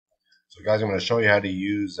So guys, I'm going to show you how to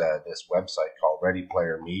use this website called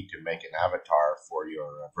ReadyplayerME to make an avatar for your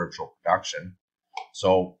virtual production.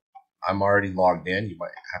 So I'm already logged in. You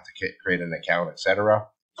might have to create an account, etc.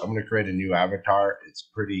 So I'm going to create a new avatar. It's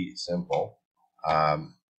pretty simple. Now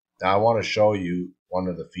I want to show you one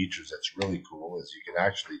of the features that's really cool is you can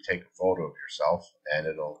actually take a photo of yourself and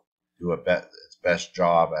it'll do its best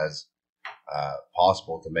job as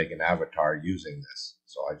possible to make an avatar using this.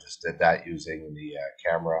 So I just did that using the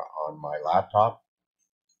camera on my laptop.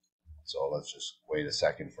 So let's just wait a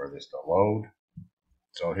second for this to load.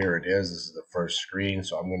 So here it is. This is the first screen.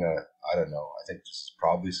 So I'm gonna, I don't know, I think this is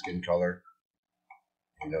probably skin color.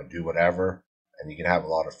 Do whatever, and you can have a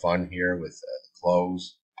lot of fun here with the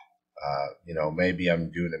clothes. Maybe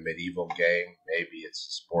I'm doing a medieval game. Maybe it's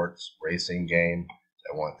a sports racing game.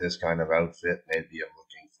 I want this kind of outfit. Maybe I'm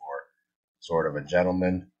looking for sort of a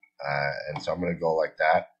gentleman, and so I'm going to go like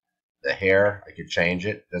that. The hair, I could change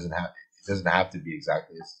it. It doesn't have to be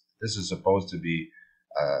exactly. This is supposed to be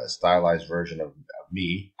a stylized version of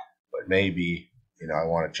me, but maybe I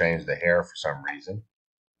want to change the hair for some reason.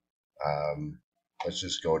 Let's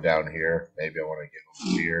just go down here. Maybe I want to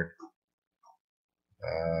give him a beard.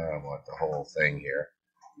 I want the whole thing here.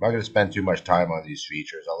 I'm not going to spend too much time on these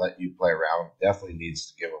features. I'll let you play around. Definitely needs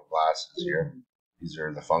to give him glasses here. These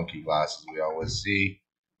are the funky glasses we always see.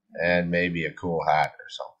 And maybe a cool hat or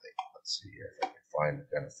something. Let's see here if I can find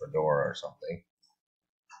a kind of fedora or something.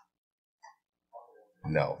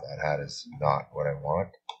 No, that hat is not what I want.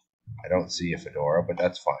 I don't see a fedora, but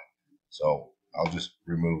that's fine. So I'll just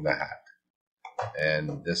remove the hat.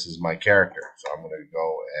 And this is my character. So I'm going to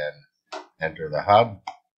go and enter the hub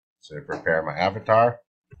to prepare my avatar.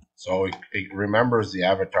 So it remembers the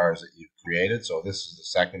avatars that you've created. So this is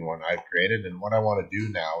the second one I've created. And what I want to do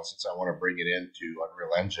now, since I want to bring it into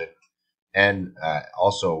Unreal Engine and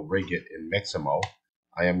also rig it in Mixamo,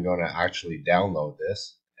 I am going to actually download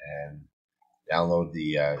this and download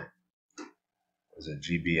the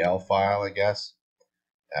GBL file, I guess,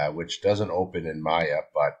 which doesn't open in Maya,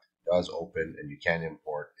 but does open and you can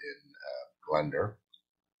import in Blender.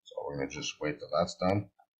 So we're going to just wait till that's done.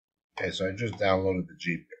 Okay, so I just downloaded the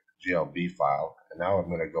GLB file, and now I'm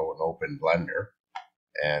going to go and open Blender.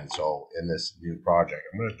 And so in this new project,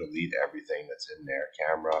 I'm going to delete everything that's in there,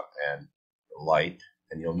 camera and the light,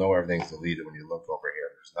 and you'll know everything's deleted when you look over here.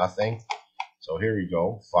 There's nothing. So here you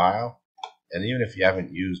go, File. And even if you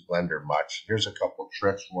haven't used Blender much, here's a couple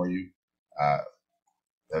tricks for you.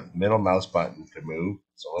 The middle mouse button to move,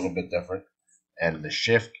 it's a little bit different, and the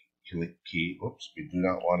shift key, oops, we do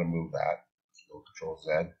not want to move that. So Control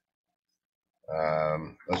Z.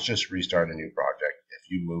 Let's just restart a new project. If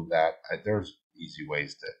you move that, there's easy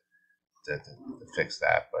ways to fix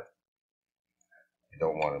that, but you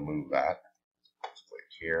don't want to move that. Let's click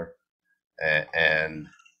here, and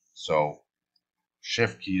so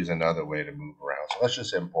shift key is another way to move around. So let's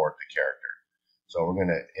just import the character. So we're going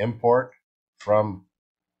to import from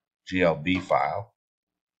GLB file,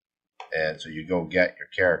 and so you go get your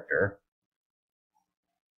character,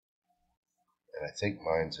 and I think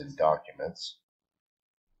mine's in documents.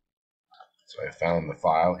 So I found the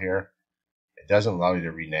file here. It doesn't allow you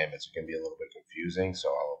to rename it, so it can be a little bit confusing. So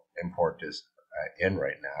I'll import this in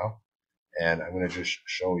right now, and I'm going to just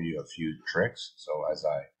show you a few tricks.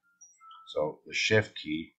 So the shift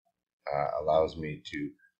key allows me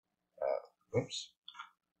to, oops,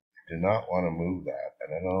 I do not want to move that,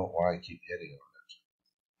 and I don't know why I keep hitting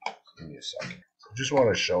on it. Give me a second. I just want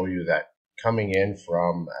to show you that coming in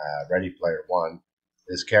from Ready Player One,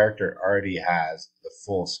 this character already has the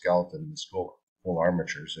full skeleton, the full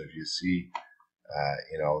armature. So if you see,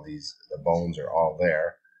 the bones are all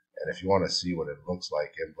there. And if you want to see what it looks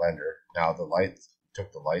like in Blender, now the light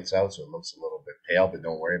took the lights out, so it looks a little bit pale, but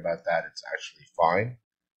don't worry about that. It's actually fine.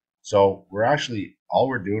 So all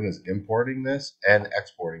we're doing is importing this and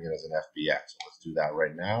exporting it as an FBX. So let's do that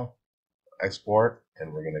right now. Export,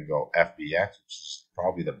 and we're going to go FBX, which is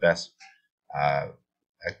probably the best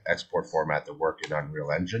export format to work in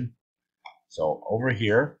Unreal Engine. So over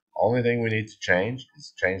here, only thing we need to change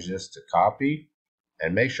is change this to copy,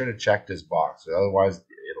 and make sure to check this box. Otherwise,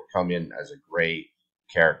 it'll come in as a gray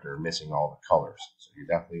character missing all the colors. So you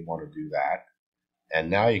definitely want to do that. And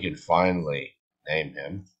now you can finally name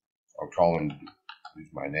him. I'll call him, use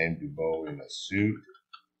my name, Dubo in a suit.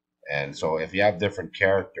 And so if you have different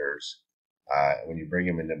characters, when you bring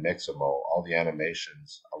him into Mixamo, all the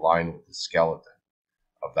animations align with the skeleton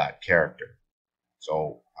of that character.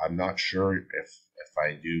 So I'm not sure if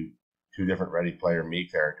I do two different Ready Player Me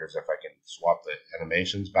characters, if I can swap the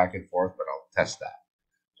animations back and forth, but I'll test that.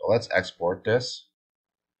 So let's export this.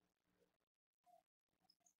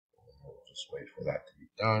 We'll just wait for that to be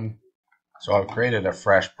done. So I've created a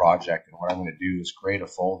fresh project, and what I'm going to do is create a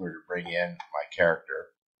folder to bring in my character.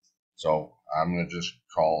 So I'm going to just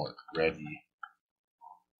call it Ready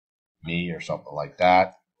Me or something like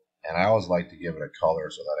that. And I always like to give it a color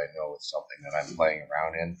so that I know it's something that I'm playing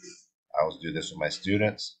around in. I always do this with my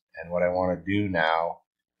students. And what I want to do now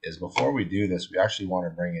is, before we do this, we actually want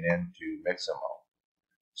to bring it into Mixamo.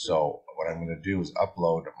 So what I'm going to do is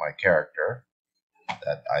upload my character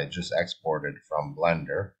that I just exported from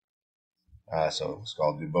Blender. So it's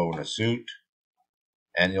called Dubo in a Suit.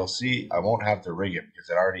 And you'll see I won't have to rig it because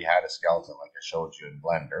it already had a skeleton like I showed you in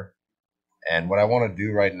Blender. And what I want to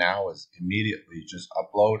do right now is immediately just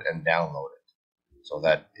upload and download it so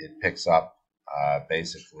that it picks up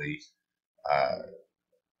basically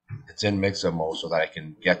it's in Mixamo so that I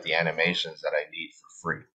can get the animations that I need for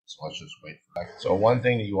free. So let's just wait for that. So one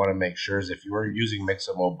thing that you want to make sure is, if you were using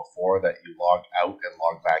Mixamo before, that you log out and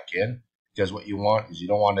log back in, because what you want is, you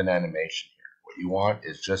don't want an animation here. What you want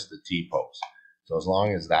is just the T-pose. So as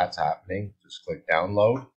long as that's happening, just click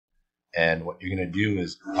download. And what you're going to do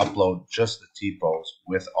is upload just the T-pose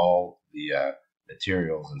with all the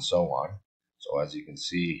materials and so on. So as you can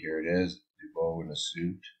see, here it is, Dubo in a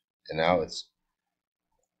Suit. And now it's,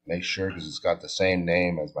 make sure, because it's got the same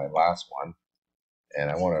name as my last one. And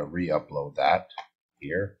I want to re-upload that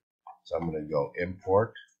here. So I'm going to go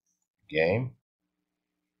import game.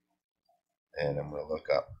 And I'm going to look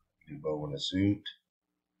up Dubo in a Suit.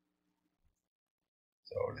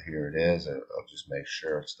 So here it is. I'll just make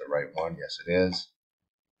sure it's the right one. Yes, it is.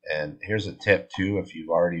 And here's a tip too. If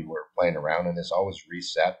you already were playing around in this, always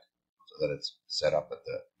reset so that it's set up at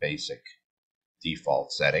the basic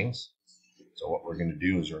default settings. So what we're going to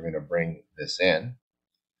do is we're going to bring this in.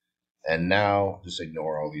 And now just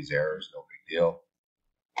ignore all these errors, no big deal.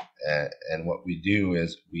 And what we do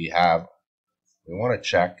is we want to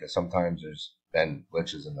check, because sometimes there's been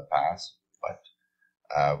glitches in the past, but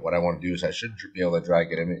what I want to do is, I should be able to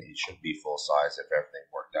drag it in. It should be full size if everything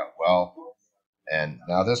worked out well. And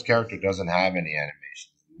now this character doesn't have any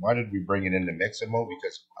animations. Why did we bring it into Mixamo?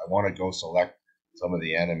 Because I want to go select some of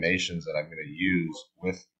the animations that I'm going to use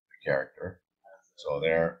with the character. So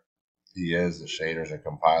there he is. The shaders are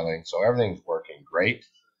compiling. So everything's working great.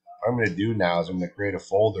 What I'm going to do now is I'm going to create a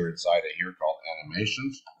folder inside of here called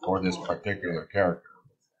Animations for this particular character.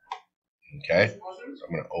 Okay, so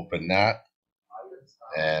I'm going to open that.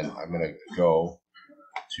 And I'm going to go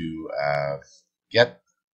to get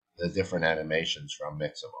the different animations from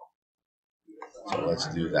Mixamo. So let's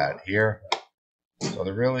do that here. So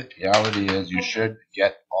the reality is, you should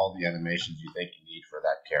get all the animations you think you need for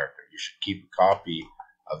that character. You should keep a copy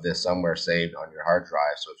of this somewhere saved on your hard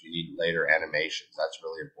drive, so if you need later animations, that's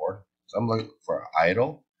really important. So I'm looking for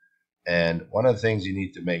idle, and one of the things you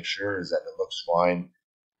need to make sure is that it looks fine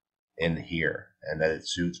in here and that it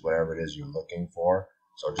suits whatever it is you're looking for.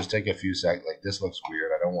 So just take a few seconds. Like, this looks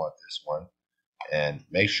weird, I don't want this one. And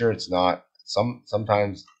make sure it's not,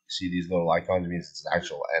 sometimes you see these little icons, it means it's an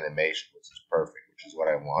actual animation, which is perfect, which is what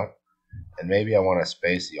I want. And maybe I want to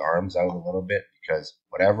space the arms out a little bit, because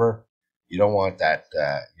whatever, you don't want that,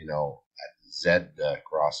 you know, that Z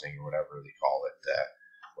crossing or whatever they call it,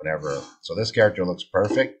 whenever. So this character looks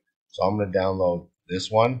perfect. So I'm going to download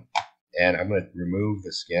this one, and I'm going to remove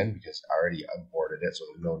the skin because I already imported it, so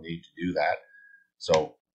there's no need to do that. So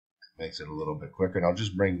it makes it a little bit quicker. And I'll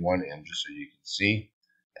just bring one in just so you can see.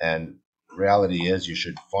 And the reality is, you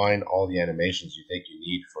should find all the animations you think you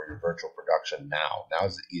need for your virtual production now. Now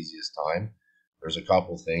is the easiest time. There's a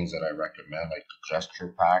couple things that I recommend, like the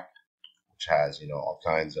gesture pack, which has, you know, all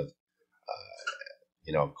kinds of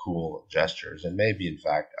you know, cool gestures. And maybe, in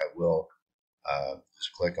fact, I will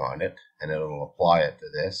just click on it and it'll apply it to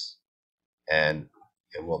this, and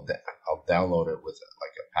it will. I'll download it with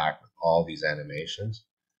like a pack with all these animations.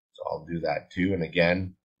 So I'll do that too. And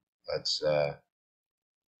again, let's. I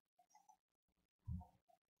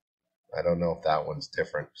don't know if that one's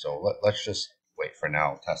different, so let's just wait for now.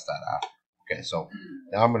 I'll test that out. Okay, so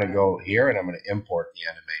now I'm going to go here and I'm going to import the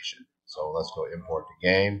animation. So let's go import the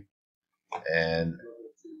game. And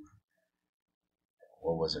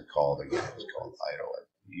what was it called again? It was called idle, I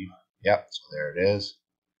believe. Yep, so there it is.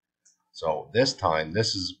 So this time,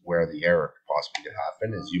 this is where the error possibly could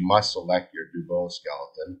happen, is you must select your Dubo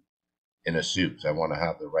skeleton in a suit. So I want to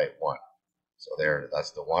have the right one. So there,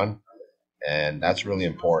 that's the one. And that's really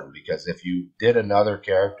important, because if you did another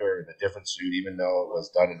character in a different suit, even though it was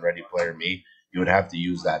done in ReadyplayerME, you would have to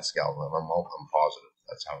use that skeleton. I'm positive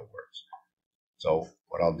that's how it works. So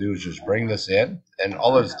what I'll do is just bring this in, and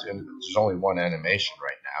there's only one animation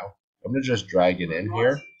right now. I'm going to just drag it in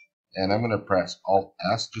here, and I'm going to press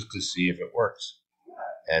Alt-S just to see if it works.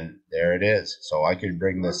 and there it is. So I can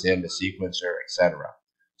bring this into Sequencer, etc.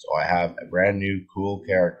 So I have a brand new cool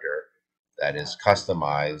character that is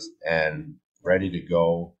customized and ready to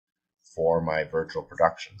go for my virtual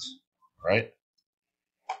productions. All right?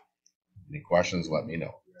 Any questions, let me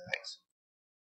know.